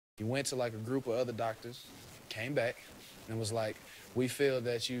He went to like a group of other doctors, came back, and was like, we feel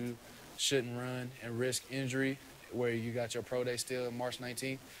that you shouldn't run and risk injury where you got your pro day still March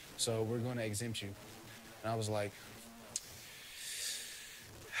 19th, so we're going to exempt you. And I was like,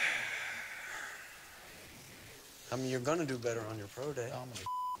 I mean, you're gonna do better on your pro day. I'm going to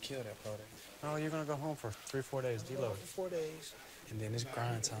kill that pro day. Oh, you're gonna go home for 3-4 days, deload. 4 days, and then it's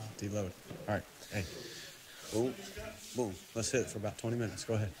grind time. Deload. All right, hey. Boom, boom. Let's hit it for about 20 minutes.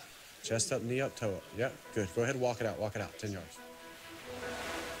 Go ahead. Chest up, knee up, toe up. Yep, good. Go ahead and walk it out, 10 yards.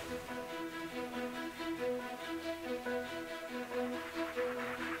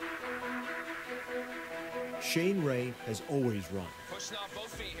 Shane Ray has always run, Pushing off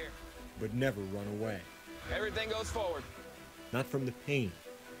both feet here. but never run away. Everything goes forward. Not from the pain,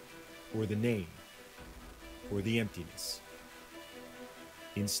 or the name, or the emptiness.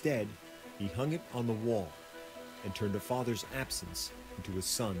 Instead, he hung it on the wall and turned a father's absence into a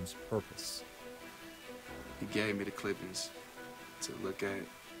son's purpose. He gave me the clippings to look at.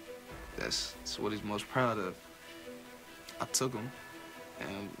 That's what he's most proud of. I took them,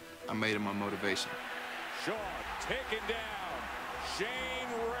 and I made it my motivation. Shaw taken down. Shane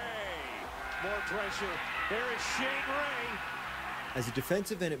Ray. More pressure. There is Shane Ray. As a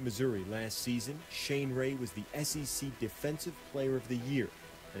defensive end at Missouri last season, Shane Ray was the SEC Defensive Player of the Year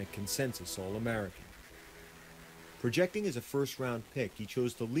and a consensus All-American. Projecting as a first-round pick, he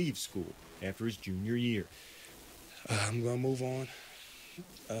chose to leave school after his junior year. I'm going to move on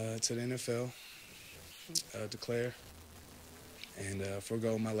to the NFL, declare, and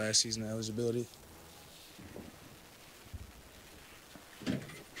forego my last season eligibility.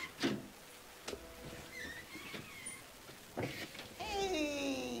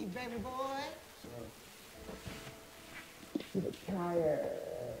 Hey, baby boy. You look tired.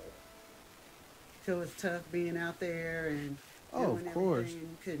 So it's tough being out there and Oh, doing of course. everything and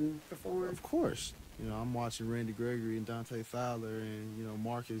you couldn't perform? Of course. You know, I'm watching Randy Gregory and Dante Fowler and, you know,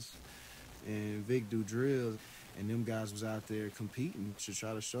 Marcus and Vic do drills. And them guys was out there competing to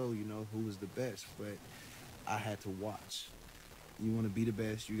try to show, you know, who was the best. But I had to watch. You want to be the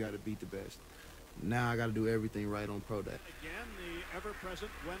best, you got to beat the best. Now I got to do everything right on pro day. Again, the ever-present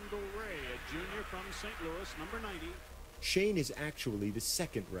Wendell Ray, a junior from St. Louis, number 90. Shane is actually the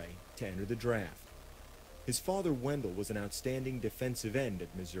second Ray to enter the draft. His father, Wendell, was an outstanding defensive end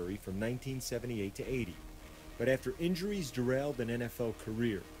at Missouri from 1978 to 80. But after injuries derailed an NFL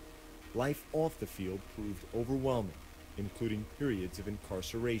career, life off the field proved overwhelming, including periods of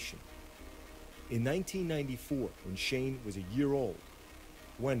incarceration. In 1994, when Shane was a year old,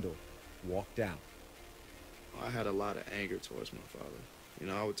 Wendell walked out. I had a lot of anger towards my father. You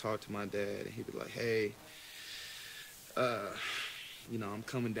know, I would talk to my dad, and he'd be like, hey, you know, I'm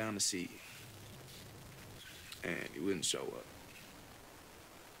coming down to see you. And he wouldn't show up.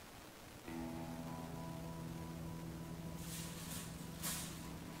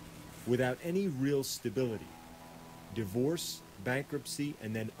 Without any real stability, divorce, bankruptcy,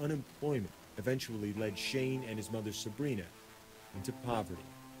 and then unemployment eventually led Shane and his mother Sabrina into poverty.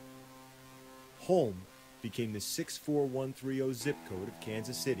 Home became the 64130 zip code of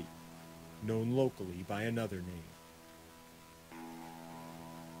Kansas City, known locally by another name.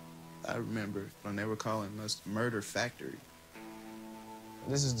 I remember when they were calling us Murder Factory.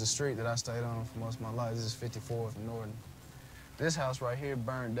 This is the street that I stayed on for most of my life. This is 54th and Norton. This house right here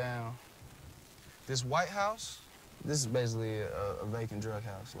burned down. This white house, this is basically a vacant drug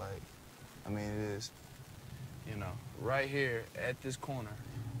house. Like, I mean, it is. You know, right here at this corner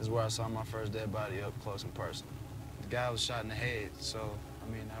is where I saw my first dead body up close and personal. The guy was shot in the head, so,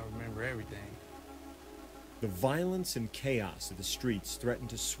 I mean, I remember everything. The violence and chaos of the streets threatened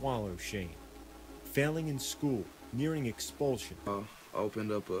to swallow Shane. Failing in school, nearing expulsion.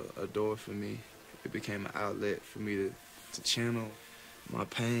 Opened up a door for me. It became an outlet for me to channel my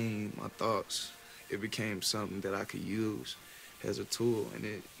pain, my thoughts. It became something that I could use as a tool, and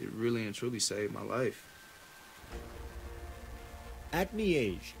it really and truly saved my life. At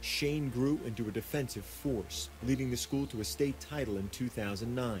Miege, Shane grew into a defensive force, leading the school to a state title in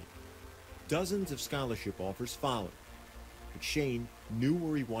 2009. Dozens of scholarship offers followed, but Shane knew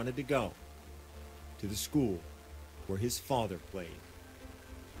where he wanted to go, to the school where his father played.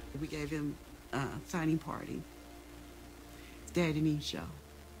 We gave him a signing party. His dad didn't even show.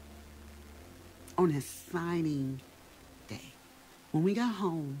 On his signing day, when we got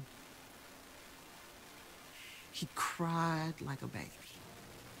home, he cried like a baby.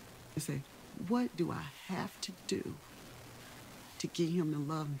 He said, what do I have to do to get him to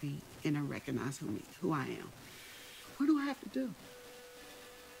love me and to recognize who I am? What do I have to do?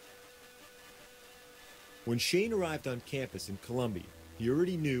 When Shane arrived on campus in Columbia, he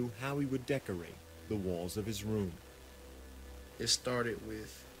already knew how he would decorate the walls of his room. It started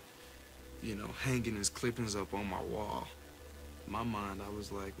with, you know, hanging his clippings up on my wall. In my mind, I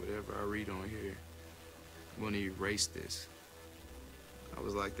was like, whatever I read on here, I'm gonna erase this. I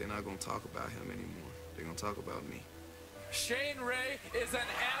was like, they're not gonna talk about him anymore. They're gonna talk about me. Shane Ray is an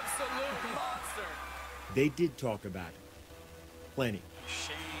absolute monster. They did talk about it. Plenty.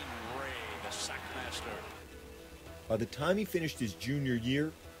 Shane Ray, the sackmaster. By the time he finished his junior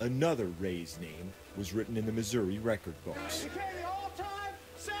year, another Ray's name was written in the Missouri record books. the all-time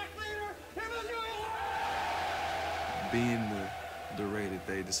sack leader in Missouri. Being the Ray that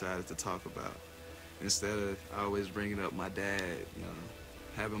they decided to talk about, instead of always bringing up my dad, you know,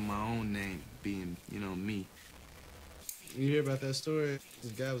 having my own name, being, you know, me. You hear about that story?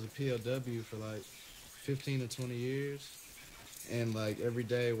 This guy was a POW for like 15 to 20 years. And like every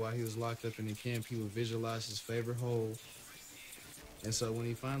day while he was locked up in the camp, he would visualize his favorite hole. And so when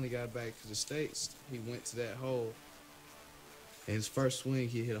he finally got back to the States, he went to that hole. And his first swing,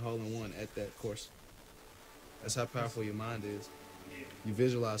 he hit a hole-in-one at that course. That's how powerful your mind is. You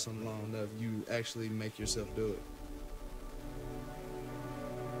visualize something long enough, you actually make yourself do it.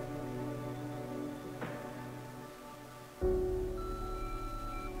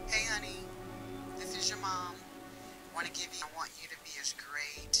 Hey, honey, this is your mom. I want you to be as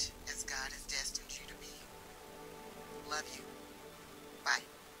great as God has destined you to be. Love you. Bye.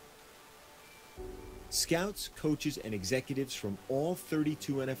 Scouts, coaches, and executives from all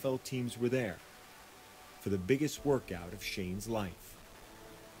 32 NFL teams were there for the biggest workout of Shane's life.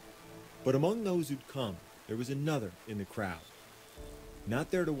 But among those who'd come, there was another in the crowd. Not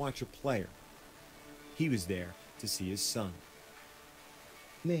there to watch a player. He was there to see his son.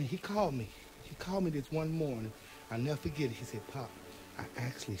 Man, he called me. He called me this one morning. I'll never forget it. He said, Pop, I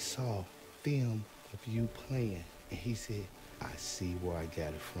actually saw film of you playing. And he said, I see where I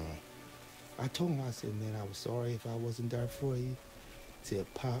got it from. I told him, I said, man, I was sorry if I wasn't there for you. He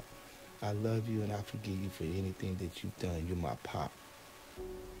said, Pop, I love you and I forgive you for anything that you've done. You're my pop.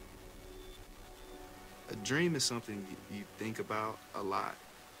 A dream is something you think about a lot.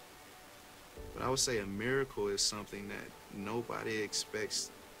 But I would say a miracle is something that nobody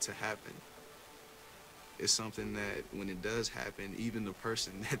expects to happen. It's something that when it does happen, even the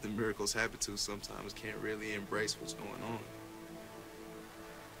person that the miracles happen to sometimes can't really embrace what's going on.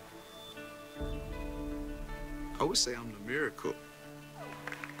 I would say I'm the miracle.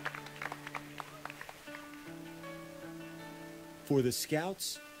 For the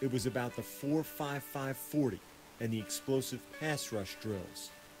Scouts, it was about the 4.55 40 and the explosive pass rush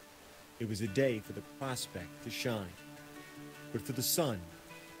drills. It was a day for the prospect to shine. But for the son,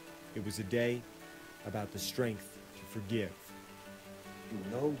 it was a day about the strength to forgive. You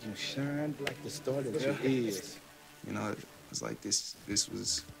know you shine like the star that you is. You know, it's like this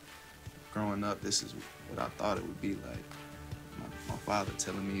was, growing up, this is what I thought it would be like. My father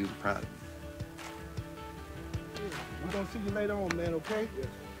telling me he was proud of me. We're gonna see you later on, man, okay?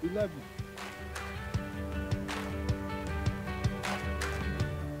 We love you.